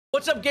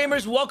What's up,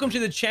 gamers? Welcome to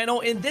the channel.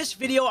 In this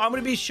video, I'm going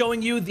to be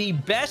showing you the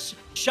best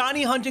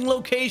shiny hunting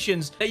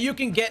locations that you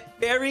can get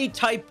fairy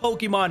type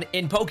Pokemon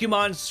in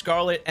Pokemon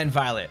Scarlet and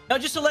Violet. Now,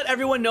 just to let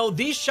everyone know,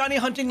 these shiny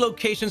hunting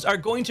locations are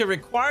going to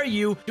require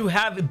you to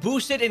have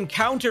boosted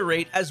encounter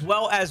rate as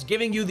well as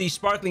giving you the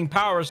sparkling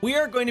powers. We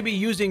are going to be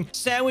using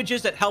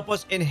sandwiches that help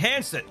us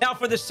enhance it. Now,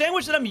 for the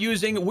sandwich that I'm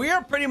using, we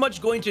are pretty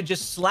much going to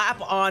just slap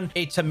on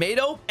a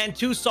tomato and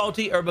 2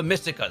 salty herba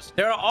mysticas.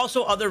 There are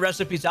also other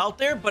recipes out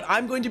there, but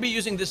I'm going to be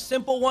using this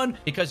simple one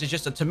because it's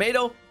just a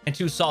tomato and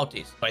 2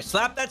 salties. So I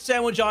slap that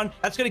sandwich on.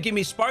 That's going to give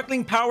me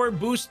sparkling power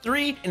boost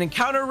 3, an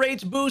encounter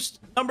rates boost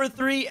number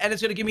 3, and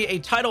it's going to give me a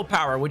title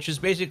power, which is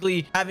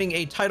basically having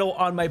a title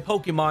on my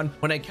Pokemon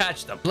when I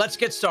catch them. Let's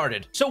get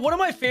started. So one of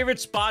my favorite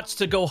spots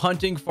to go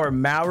hunting for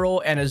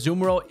Marill and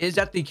Azumarill is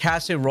at the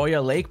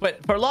Kirlia Lake,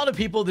 but for a lot of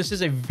people, this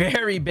is a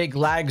very big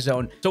lag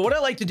zone. So what I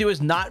like to do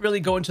is not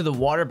really go into the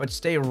water, but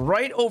stay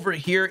right over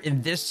here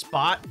in this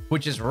spot,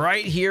 which is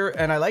right here.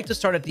 And I like to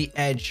start at the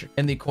edge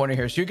in the corner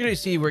here. So you're going to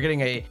see we're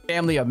getting a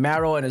family of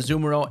Marill and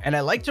Azumarill, and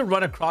I like to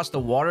run across the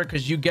water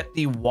because you get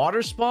the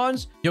water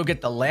spawns, you'll get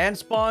the land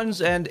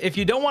spawns, and if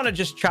you don't want to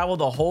just travel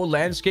the whole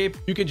landscape,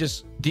 you can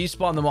just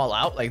despawn them all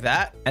out like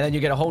that, and then you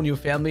get a whole new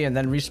family and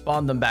then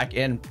respawn them back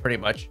in pretty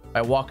much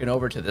by walking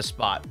over to this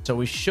spot. So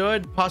we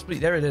should possibly,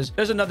 there it is,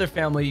 there's another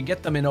family, you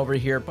get them in over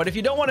here. But if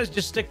you don't want to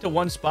just stick to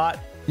one spot,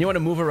 you want to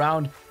move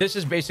around, this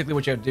is basically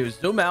what you have to do, is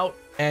zoom out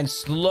and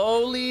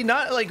slowly,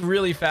 not like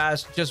really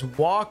fast, just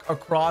walk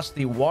across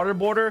the water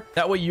border.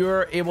 That way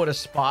you're able to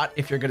spot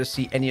if you're going to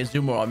see any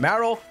Azumarill or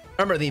Marill.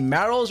 Remember, the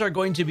Marills are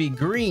going to be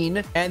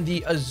green and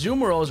the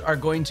Azumarills are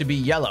going to be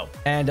yellow.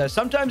 And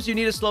sometimes you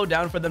need to slow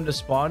down for them to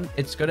spawn.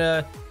 It's going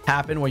to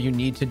happen where you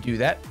need to do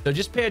that. So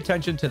just pay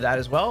attention to that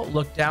as well.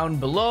 Look down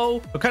below,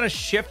 but kind of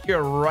shift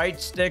your right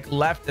stick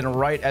left and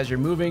right as you're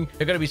moving.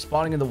 They're going to be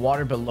spawning in the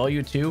water below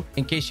you too,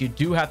 in case you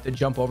do have to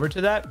jump over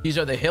to that. These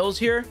are the hills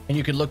here, and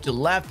you can look to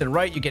left and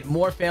right. You get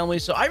more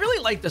families. So I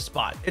really like the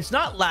spot. It's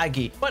not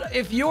laggy, but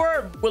if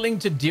you're willing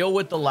to deal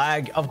with the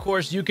lag, of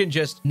course, you can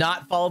just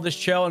not follow this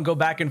trail and go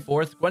back and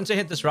forth. Once I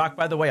hit this rock,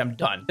 by the way, I'm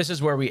done. This is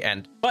where we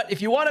end. But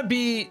if you want to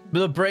be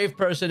the brave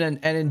person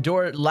and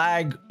endure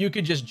lag, you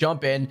could just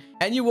jump in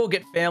and you will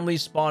get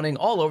families spawning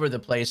all over the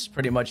place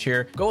pretty much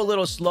here. Go a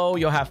little slow,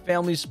 you'll have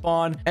families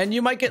spawn, and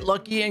you might get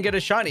lucky and get a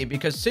shiny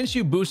because since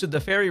you boosted the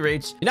fairy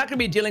rates, you're not going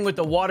to be dealing with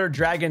the water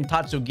dragon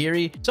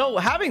Tatsugiri. So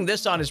having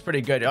this on is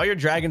pretty good. All your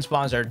dragon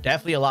spawns are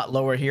definitely a lot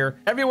lower here.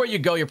 Everywhere you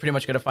go, you're pretty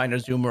much going to find a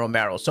Azumarill or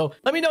Marill. So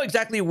let me know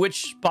exactly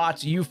which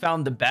spots you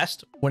found the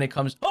best when it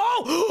comes.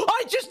 Oh,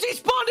 I just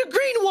despawned a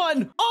green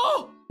one.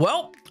 Oh,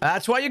 well,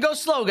 that's why you go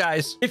slow,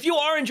 guys. If you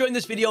are enjoying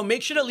this video,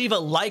 make sure to leave a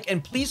like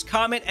and please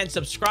comment and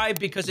subscribe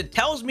because it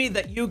tells me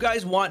that you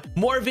guys want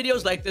more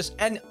videos like this.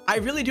 And I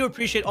really do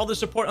appreciate all the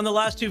support on the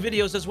last 2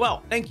 videos as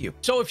well. Thank you.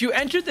 So if you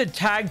enter the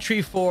Tag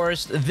Tree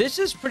Forest, this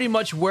is pretty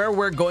much where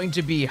we're going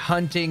to be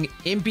hunting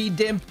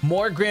Impidimp,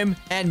 Morgrem,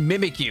 and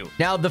Mimikyu.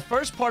 Now, the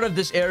first part of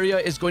this area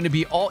is going to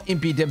be all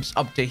Impidimps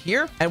up to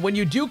here. And when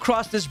you do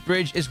cross this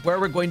bridge is where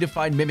we're going to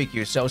find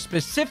Mimikyu. So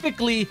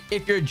specifically,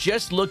 if you're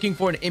just looking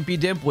for an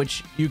Impidimp,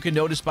 which you can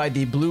notice by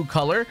the blue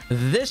color,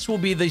 this will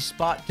be the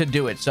spot to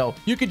do it. So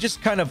you can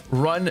just kind of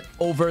run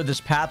over this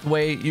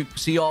pathway. You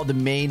see all the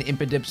main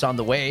Impidimps on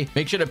the way.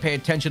 Make sure to pay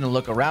attention and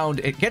look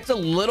around. It gets a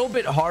little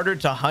bit harder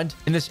to hunt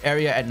in this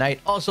area at night.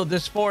 Also,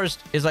 this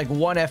forest is like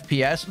 1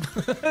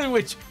 FPS,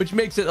 which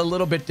makes it a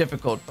little bit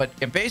difficult. But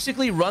you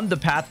basically run the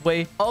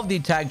pathway of the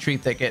Tag Tree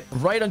Thicket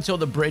right until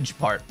the bridge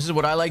part. This is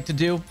what I like to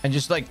do, and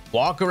just like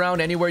walk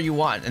around anywhere you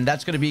want. And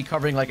that's going to be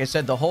covering, like I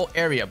said, the whole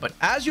area. But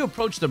as you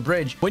approach the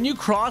bridge, when you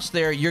cross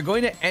there, you're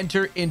going to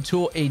enter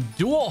into a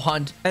dual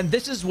hunt, and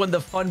this is when the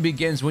fun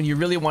begins, when you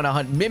really want to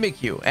hunt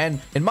Mimikyu.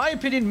 And in my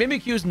opinion,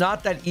 Mimikyu is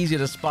not that easy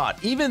to spot.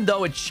 Even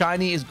though its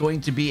shiny is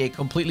going to be a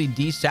completely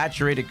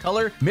desaturated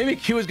color,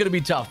 Mimikyu is going to be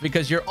tough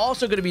because you're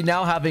also going to be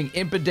now having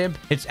Impidimp,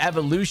 its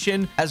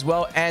evolution as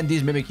well, and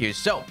these Mimikyus.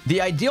 So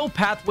the ideal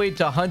pathway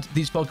to hunt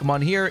these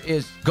Pokemon here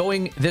is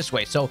going this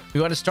way. So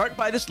we want to start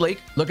by this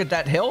lake, look at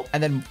that hill,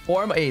 and then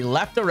form a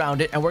left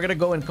around it, and we're going to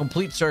go in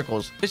complete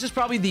circles. This is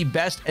probably the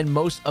best and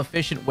most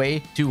efficient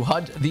way to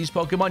hunt these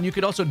Pokemon. You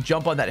could also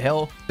jump on that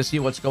hill to see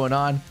what's going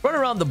on. Run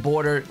around the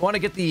border. You want to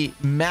get the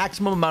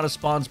maximum amount of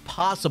spawns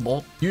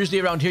possible.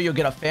 Usually around here, you'll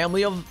get a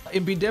family of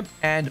Impidimp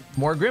and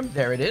Morgrem.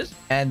 There it is.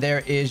 And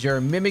there is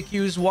your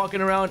Mimikyus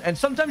walking around. And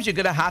sometimes you're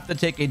going to have to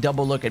take a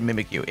double look at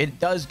Mimikyu. It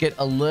does get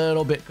a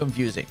little bit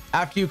confusing.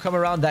 After you come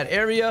around that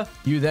area,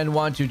 you then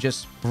want to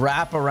just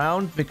wrap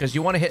around because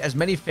you want to hit as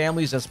many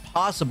families as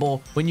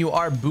possible when you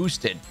are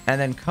boosted. And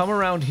then come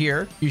around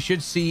here. You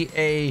should see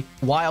a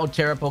Wild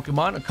Terra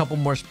Pokemon, a couple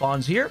more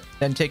spawns here,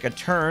 then take a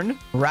turn,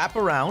 wrap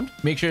around,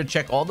 make sure to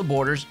check all the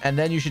borders, and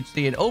then you should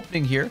see an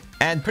opening here.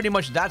 And pretty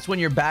much that's when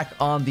you're back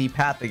on the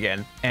path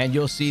again. And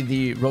you'll see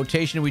the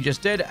rotation we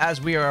just did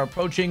as we are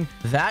approaching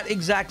that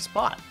exact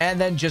spot. And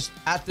then just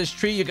at this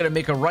tree, you're going to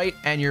make a right,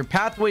 and your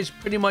pathway is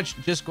pretty much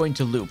just going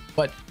to loop.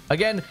 But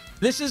again,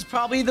 this is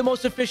probably the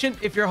most efficient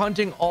if you're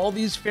hunting all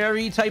these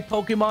fairy type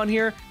Pokemon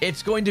here.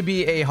 It's going to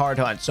be a hard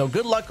hunt. So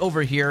good luck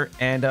over here,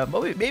 and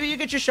maybe you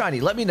get your shiny.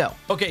 Let me know.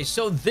 Okay,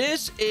 so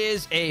this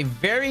is a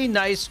very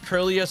nice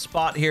Kirlia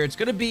spot here. It's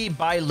going to be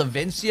by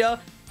Levincia,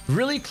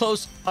 really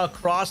close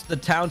across the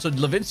town. So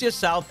Levincia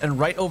South, and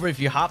right over, if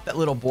you hop that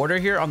little border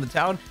here on the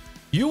town,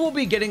 you will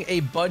be getting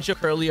a bunch of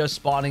Kirlia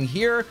spawning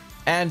here.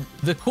 And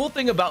the cool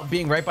thing about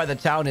being right by the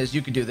town is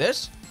you can do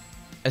this.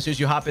 As soon as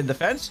you hop in the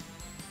fence,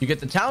 you get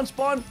the town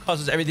spawn,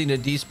 causes everything to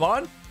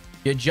despawn.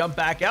 You jump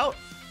back out,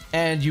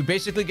 and you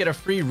basically get a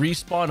free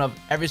respawn of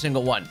every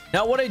single one.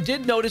 Now, what I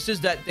did notice is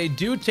that they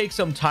do take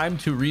some time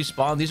to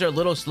respawn. These are a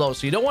little slow,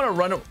 so you don't want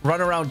to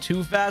run around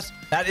too fast.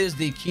 That is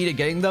the key to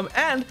getting them.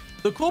 And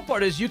the cool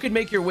part is you can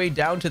make your way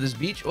down to this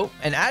beach. Oh,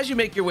 and as you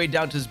make your way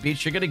down to this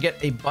beach, you're going to get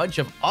a bunch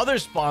of other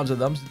spawns of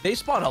them. They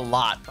spawn a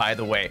lot, by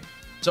the way.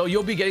 So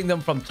you'll be getting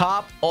them from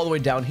top all the way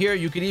down here.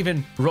 You can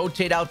even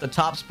rotate out the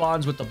top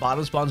spawns with the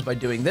bottom spawns by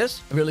doing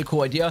this. A really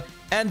cool idea.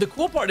 And the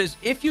cool part is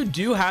if you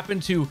do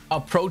happen to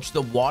approach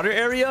the water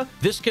area,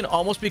 this can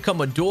almost become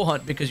a dual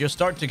hunt because you'll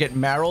start to get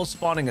Marill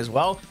spawning as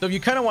well. So if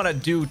you kind of want to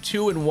do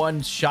 2 in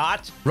 1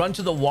 shot, run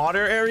to the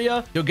water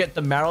area, you'll get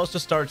the Marills to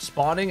start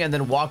spawning and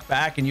then walk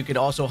back, and you can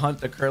also hunt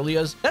the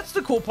Kirlias. That's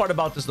the cool part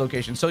about this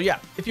location. So yeah,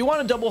 if you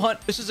want to double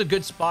hunt, this is a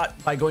good spot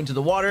by going to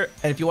the water.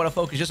 And if you want to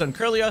focus just on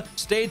Kirlia,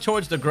 stay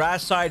towards the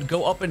grass side,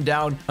 go up and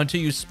down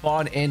until you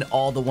spawn in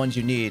all the ones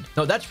you need.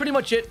 So that's pretty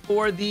much it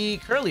for the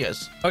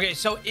Kirlias. Okay,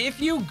 so if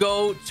you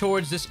go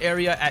towards this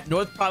area at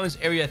North Province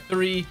Area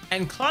 3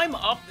 and climb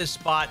up this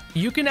spot,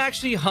 you can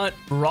actually hunt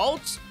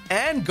Ralts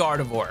and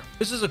Gardevoir.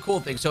 This is a cool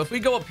thing. So if we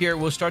go up here,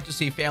 we'll start to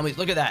see families.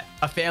 Look at that.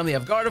 A family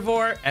of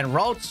Gardevoir and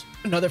Ralts.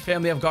 Another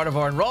family of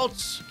Gardevoir and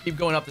Ralts. Keep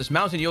going up this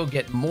mountain, you'll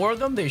get more of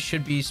them. They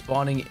should be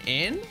spawning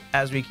in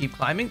as we keep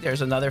climbing.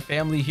 There's another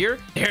family here.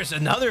 There's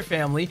another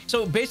family.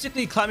 So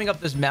basically climbing up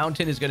this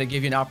mountain is going to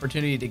give you an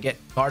opportunity to get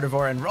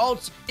Gardevoir and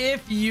Ralts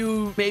if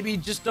you maybe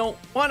just don't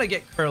want to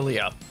get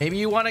Kirlia. Maybe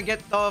you want to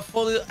get the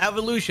full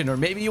evolution, or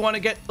maybe you want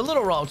to get the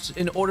little Ralts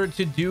in order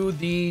to do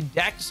the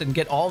Dex and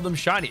get all of them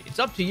shiny. It's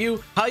up to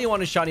you how you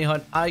want to shiny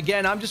hunt.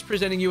 Again, I'm just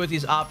presenting you with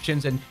these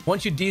options, and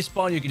once you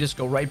despawn, you can just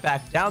go right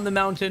back down the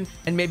mountain,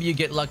 and maybe you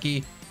get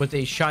lucky with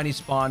a shiny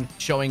spawn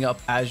showing up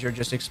as you're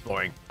just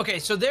exploring. Okay,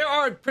 so there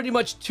are pretty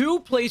much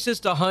 2 places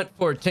to hunt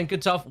for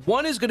Tinkatuff.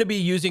 One is going to be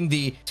using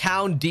the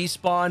town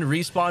despawn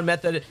respawn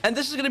method, and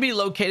this is going to be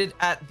located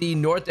at the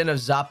north end of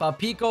Zappa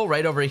Pico,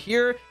 right over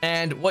here.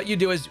 And what you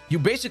do is you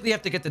basically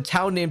have to get the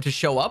town name to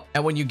show up,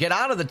 and when you get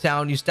out of the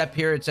town, you step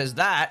here, it says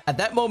that. At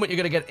that moment, you're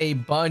going to get a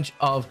bunch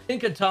of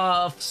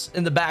Tinkatuffs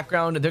in the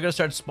background, and they're going to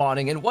start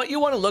spawning. And what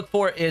you want to look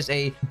for is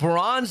a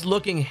bronze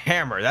looking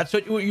hammer. That's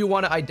what you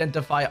want to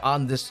identify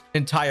on this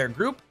entire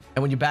group.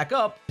 And when you back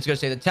up, it's going to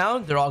say the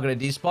town. They're all going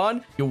to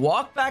despawn. You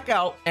walk back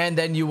out, and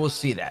then you will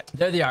see that.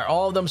 There they are,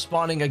 all of them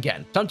spawning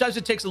again. Sometimes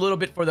it takes a little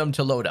bit for them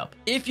to load up.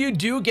 If you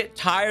do get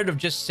tired of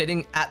just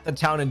sitting at the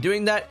town and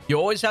doing that, you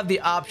always have the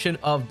option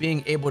of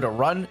being able to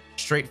run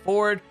straight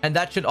forward, and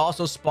that should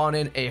also spawn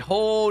in a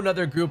whole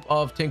nother group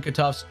of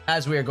Tinkatuffs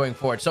as we are going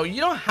forward. So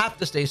you don't have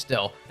to stay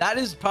still. That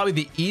is probably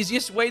the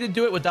easiest way to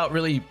do it without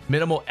really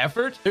minimal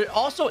effort. There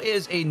also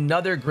is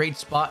another great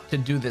spot to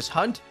do this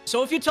hunt.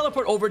 So if you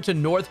teleport over to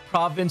North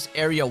Province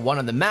Area 1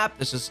 on the map,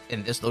 this is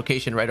in this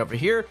location right over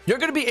here, you're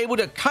going to be able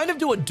to kind of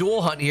do a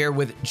dual hunt here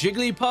with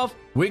Jigglypuff,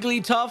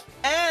 Wigglytuff,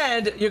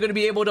 and you're going to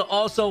be able to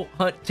also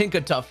hunt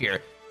Tinkatuff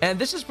here. And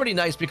this is pretty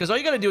nice because all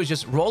you got to do is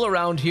just roll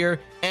around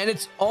here, and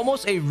it's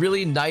almost a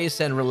really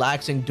nice and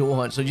relaxing dual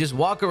hunt. So you just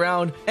walk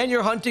around and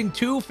you're hunting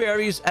 2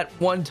 fairies at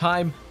one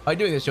time. By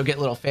doing this, you'll get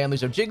little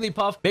families of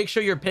Jigglypuff. Make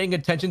sure you're paying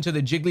attention to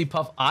the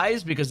Jigglypuff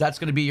eyes because that's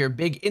going to be your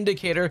big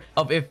indicator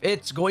of if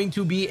it's going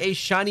to be a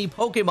shiny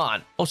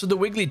Pokemon. Also the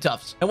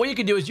Wigglytuffs. And what you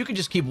can do is you can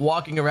just keep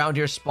walking around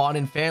here,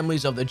 spawning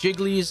families of the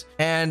Jigglies,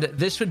 and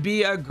this would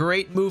be a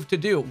great move to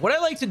do. What I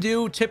like to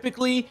do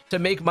typically to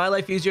make my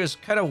life easier is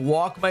kind of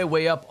walk my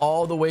way up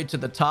all the way to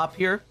the top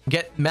here,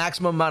 get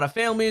maximum amount of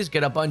families,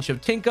 get a bunch of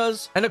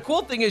Tinkas. And the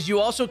cool thing is you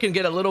also can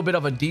get a little bit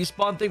of a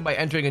despawn thing by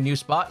entering a new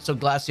spot. So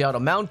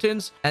Glaciato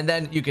Mountains, and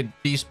then you could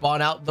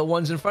despawn out the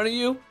ones in front of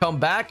you, come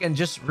back, and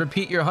just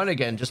repeat your hunt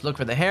again. Just look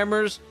for the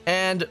hammers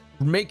and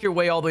make your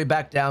way all the way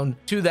back down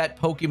to that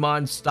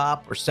Pokemon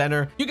stop or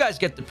center. You guys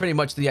get pretty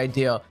much the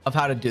idea of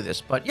how to do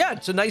this. But yeah,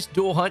 it's a nice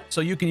dual hunt, so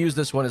you can use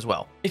this one as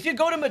well. If you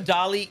go to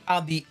Medali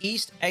on the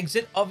east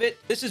exit of it,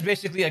 this is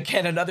basically,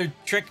 again, another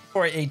trick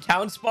for a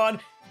town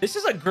spawn. This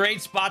is a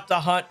great spot to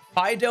hunt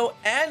Fidough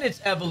and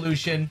its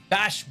evolution,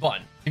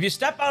 Dachsbun. If you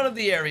step out of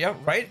the area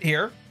right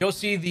here, you'll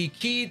see the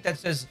key that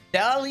says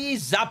Dali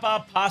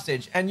Zappa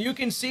Passage. And you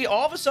can see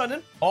all of a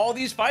sudden all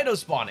these Fidough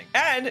spawning.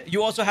 And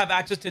you also have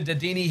access to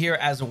Dedenne here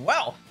as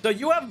well. So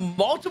you have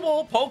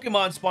multiple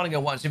Pokemon spawning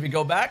at once. If you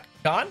go back,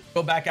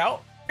 go back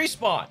out,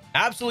 respawn.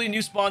 Absolutely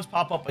new spawns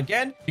pop up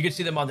again. You can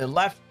see them on the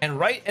left and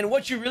right. And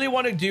what you really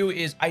want to do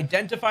is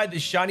identify the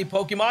shiny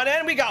Pokemon.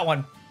 And we got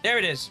one. There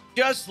it is.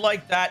 Just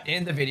like that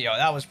in the video.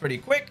 That was pretty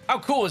quick. How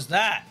cool is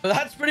that? So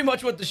that's pretty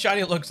much what the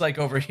shiny looks like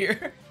over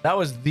here. That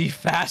was the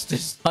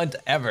fastest hunt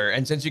ever.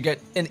 And since you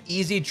get an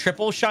easy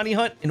triple shiny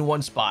hunt in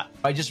one spot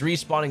by just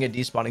respawning and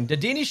despawning,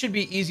 Dedenne should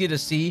be easy to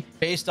see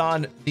based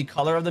on the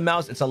color of the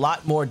mouse. It's a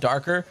lot more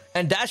darker.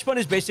 And Dachsbun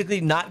is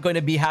basically not going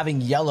to be having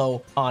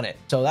yellow on it.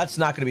 So that's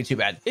not going to be too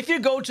bad. If you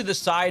go to the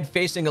side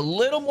facing a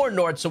little more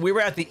north, so we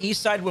were at the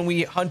east side when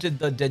we hunted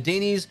the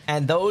Dedennes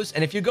and those.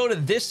 And if you go to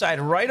this side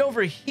right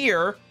over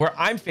here where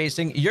I'm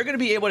facing, you're going to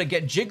be able to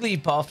get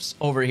Jigglypuffs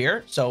over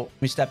here. So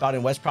we step out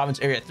in West Province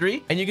Area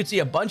 3 and you can see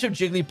a bunch of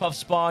Jigglypuff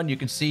spawn. You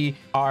can see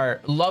our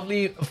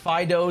lovely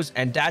Fidoughs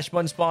and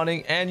Dachsbun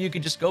spawning, and you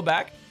can just go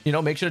back, you know,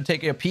 make sure to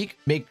take a peek,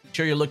 make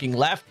sure you're looking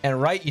left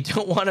and right. You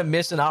don't want to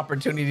miss an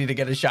opportunity to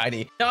get a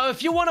shiny. Now,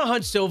 if you want to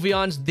hunt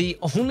Sylveons, the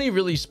only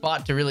really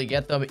spot to really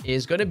get them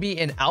is going to be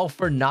in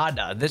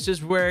Alfornada. This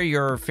is where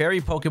your fairy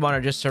Pokemon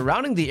are just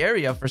surrounding the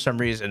area for some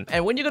reason.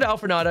 And when you go to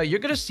Alfornada, you're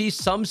going to see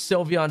some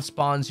Sylveon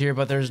spawns here,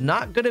 but there's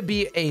not going to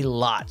be a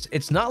lot.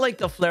 It's not like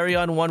the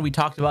Flareon one we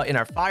talked about in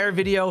our fire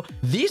video.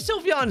 These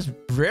Sylveons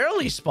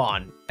rarely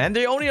spawn, and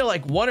they only are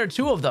like 1 or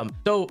 2 of them.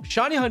 So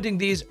shiny hunting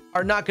these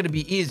are not going to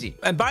be easy.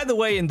 And by the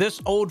way, in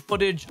this old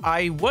footage,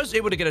 I was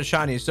able to get a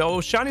shiny.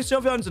 So shiny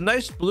Sylveon is a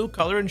nice blue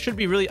color and should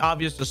be really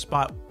obvious to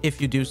spot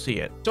if you do see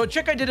it. So a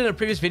trick I did in a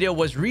previous video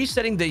was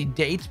resetting the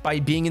date by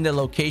being in the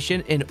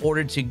location in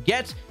order to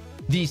get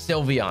these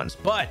Sylveons.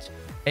 But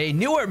a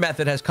newer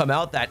method has come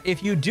out that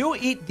if you do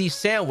eat the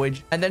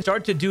sandwich and then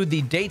start to do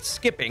the date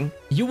skipping,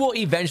 you will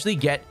eventually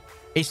get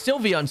a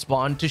Sylveon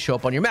spawn to show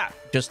up on your map,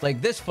 just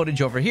like this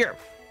footage over here.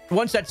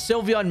 Once that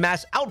Sylveon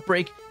mass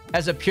outbreak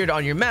has appeared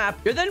on your map,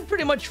 you're then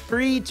pretty much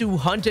free to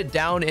hunt it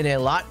down in a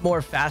lot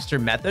more faster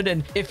method.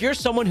 And if you're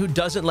someone who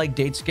doesn't like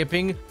date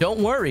skipping, don't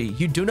worry.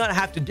 You do not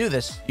have to do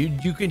this.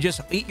 You can just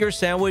eat your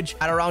sandwich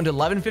at around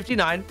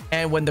 11:59.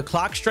 And when the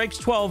clock strikes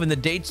 12 and the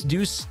dates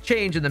do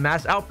change and the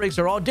mass outbreaks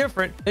are all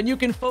different, then you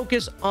can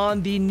focus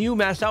on the new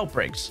mass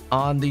outbreaks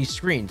on the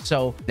screen.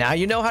 So now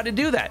you know how to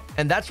do that.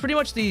 And that's pretty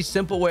much the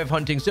simple way of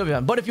hunting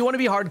Sylveon. But if you want to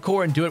be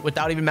hardcore and do it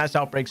without even mass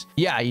outbreaks,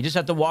 yeah, you just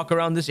have to walk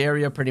around this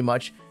area pretty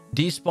much,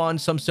 despawn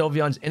some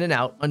Sylveons in and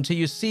out until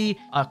you see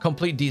a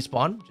complete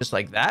despawn, just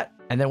like that.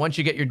 And then once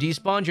you get your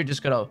despawns, you're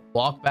just gonna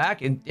walk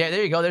back and yeah,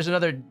 there you go. There's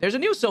a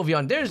new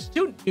Sylveon. There's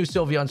 2 new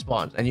Sylveon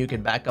spawns, and you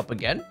can back up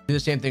again, do the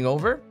same thing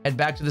over, head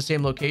back to the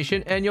same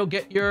location, and you'll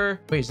get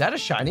your, wait, is that a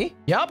shiny?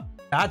 Yep.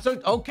 That's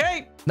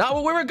okay. Not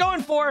what we were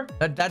going for.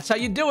 That's how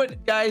you do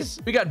it, guys.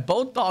 We got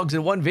both dogs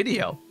in one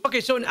video.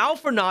 Okay, so in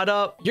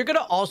Alfornada, you're going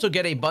to also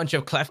get a bunch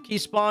of Klefki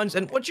spawns.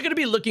 And what you're going to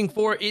be looking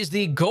for is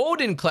the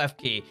golden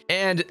Klefki.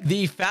 And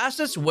the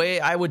fastest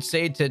way I would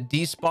say to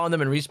despawn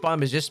them and respawn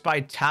them is just by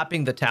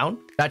tapping the town.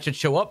 That should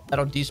show up.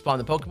 That'll despawn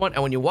the Pokemon.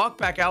 And when you walk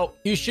back out,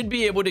 you should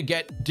be able to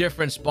get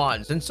different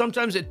spawns. And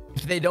sometimes if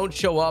they don't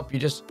show up, you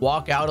just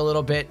walk out a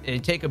little bit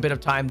and take a bit of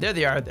time. There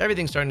they are.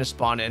 Everything's starting to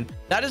spawn in.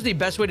 That is the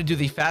best way to do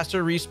the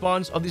faster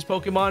respawns of these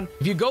Pokemon.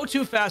 If you go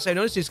too fast, I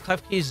noticed these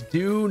Klefkis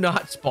do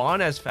not spawn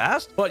as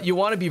fast, but you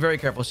want to be very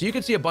careful. So you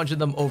can see a bunch of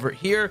them over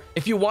here.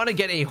 If you want to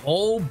get a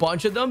whole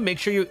bunch of them, make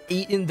sure you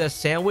eat in the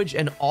sandwich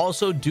and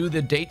also do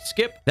the date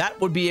skip. That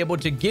would be able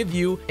to give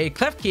you a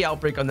Klefki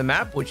outbreak on the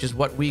map, which is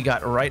what we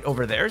got right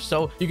over there.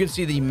 So you can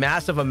see the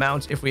massive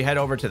amounts if we head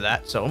over to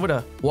that. So I'm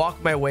going to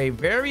walk my way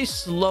very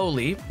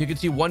slowly. You can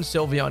see one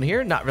Sylveon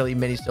here, not really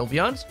many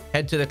Sylveons.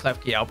 Head to the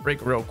Klefki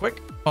outbreak real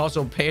quick.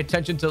 Also, pay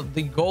attention to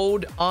the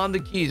gold on the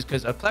keys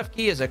because a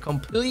Klefki is a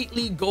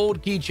completely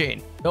gold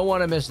keychain. Don't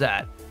want to miss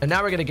that. And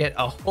now we're going to get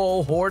a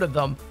whole horde of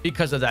them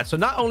because of that. So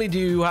not only do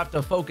you have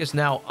to focus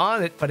now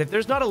on it, but if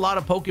there's not a lot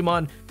of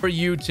Pokemon for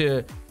you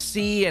to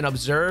see and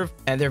observe,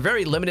 and they're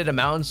very limited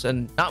amounts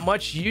and not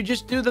much, you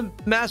just do the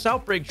mass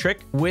outbreak trick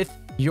with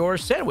your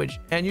sandwich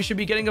and you should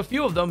be getting a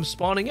few of them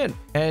spawning in.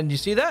 And you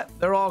see that?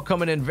 They're all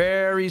coming in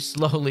very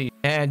slowly.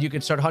 And you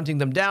can start hunting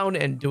them down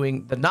and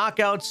doing the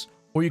knockouts,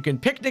 or you can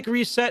picnic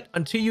reset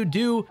until you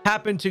do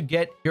happen to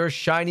get your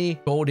shiny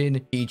golden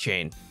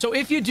keychain. So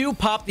if you do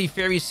pop the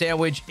fairy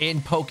sandwich in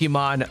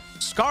Pokemon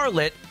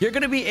Scarlet, you're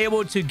going to be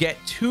able to get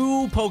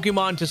 2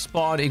 Pokemon to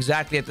spawn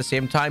exactly at the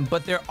same time,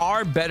 but there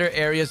are better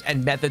areas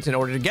and methods in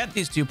order to get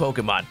these 2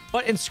 Pokemon.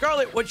 But in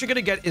Scarlet, what you're going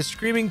to get is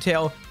Screaming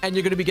Tail, and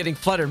you're going to be getting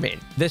Flutter Mane.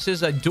 This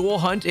is a dual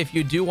hunt if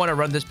you do want to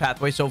run this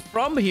pathway. So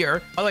from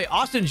here, by the way,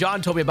 Austin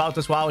John told me about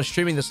this while I was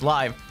streaming this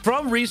live.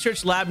 From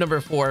Research Lab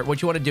number 4,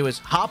 what you want to do is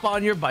hop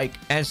on your bike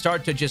and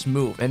start to just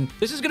move. And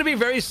this is going to be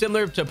very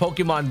similar to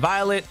Pokemon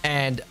Violet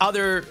and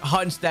other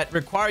hunts that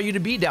require you to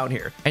be down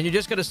here. And you're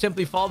just going to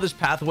simply follow this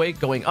pathway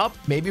going up.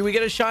 Maybe we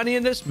get a shiny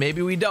in this,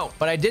 maybe we don't.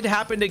 But I did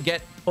happen to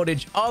get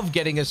footage of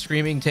getting a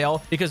Screaming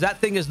Tail, because that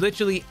thing is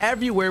literally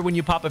everywhere when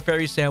you pop a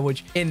fairy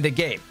sandwich in the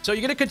game. So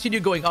you're going to continue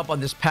going up on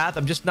this path.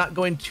 I'm just not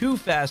going too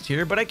fast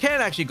here, but I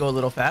can actually go a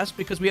little fast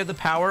because we have the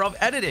power of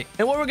editing.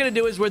 And what we're going to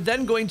do is we're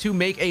then going to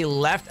make a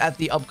left at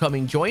the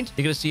upcoming joint.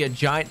 You're going to see a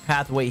giant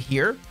pathway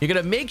here. You're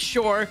going to make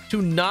sure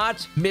to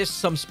not miss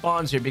some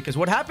spawns here, because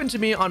what happened to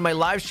me on my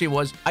live stream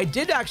was I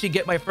did actually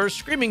get my first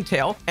Screaming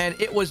Tail, and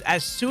it was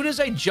as soon as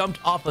I jumped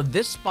off of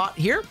this spot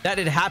here that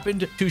it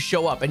happened to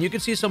show up. And you can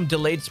see some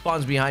delayed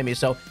spawns behind me,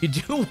 so you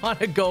do want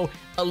to go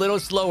a little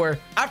slower.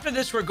 After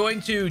this, we're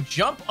going to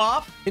jump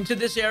off into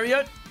this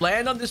area,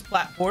 land on this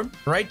platform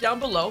right down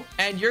below,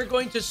 and you're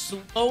going to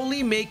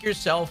slowly make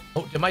yourself...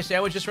 Oh, did my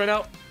sandwich just run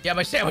out? Yeah,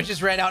 my sandwich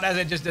just ran out as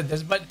I just did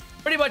this, but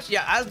pretty much,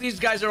 yeah, as these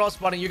guys are all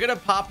spawning, you're gonna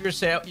pop your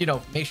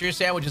make sure your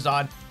sandwich is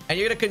on, and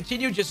you're gonna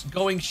continue just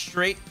going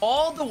straight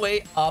all the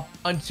way up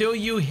until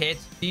you hit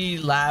the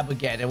lab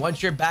again. And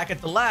once you're back at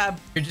the lab,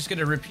 you're just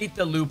gonna repeat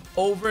the loop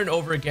over and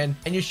over again,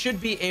 and you should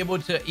be able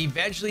to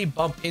eventually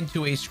bump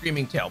into a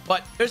Screaming Tail.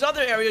 But there's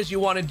other areas you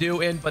want to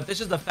do in, but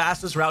this is the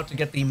fastest route to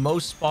get the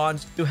most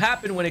spawns to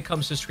happen when it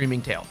comes to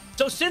Screaming Tail.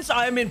 So since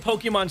I'm in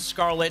Pokemon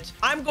Scarlet,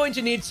 I'm going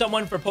to need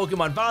someone for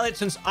Pokemon Violet,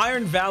 since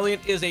Iron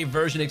Valiant is a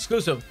version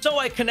exclusive. So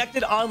I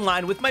connected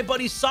online with my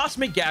buddy Sauce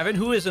McGavin,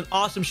 who is an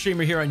awesome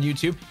streamer here on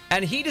YouTube,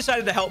 and he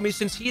decided to help me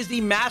since he is the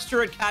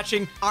master at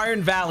catching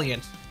Iron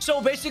Valiant. So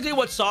basically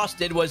what Sauce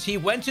did was he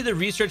went to the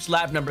research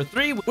lab number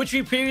 3, which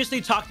we previously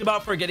talked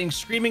about for getting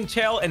Screaming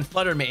Tail and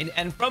Flutter Mane,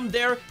 and from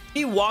there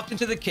he walked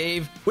into the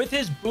cave with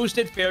his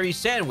boosted fairy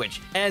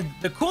sandwich. And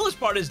the coolest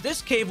part is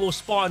this cave will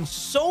spawn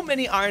so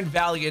many Iron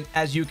Valiant,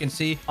 as you can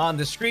see on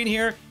the screen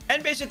here.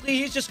 And basically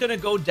he's just gonna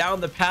go down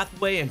the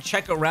pathway and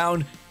check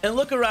around and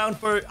look around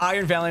for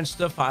Iron Valiants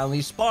to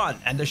finally spawn.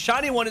 And the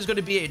shiny one is going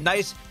to be a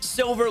nice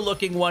silver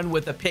looking one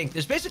with a pink.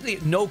 There's basically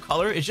no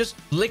color. It's just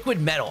liquid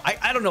metal.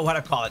 I don't know how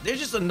to call it. There's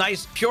just a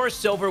nice pure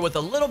silver with a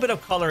little bit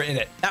of color in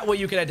it. That way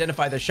you can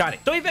identify the shiny.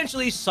 So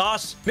eventually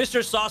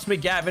Mr. Sauce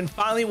McGavin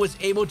finally was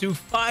able to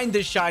find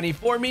the shiny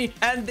for me,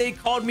 and they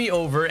called me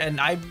over, and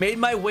I made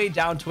my way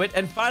down to it,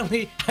 and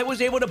finally I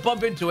was able to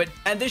bump into it,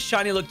 and this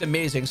shiny looked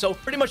amazing. So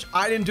pretty much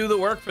I didn't do the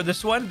work for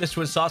this one. This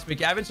was Sauce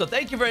McGavin. So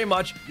thank you very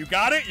much. You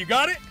got it. You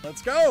got it.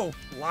 Let's go.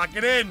 Lock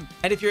it in.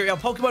 And if you're a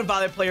Pokemon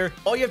Violet player,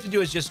 all you have to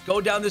do is just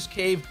go down this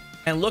cave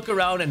and look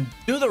around and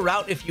do the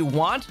route if you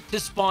want to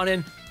spawn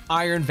in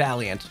Iron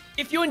Valiant.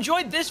 If you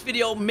enjoyed this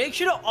video, make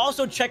sure to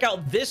also check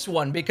out this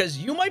one, because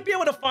you might be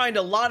able to find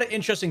a lot of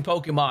interesting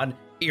Pokemon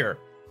here.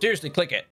 Seriously, click it.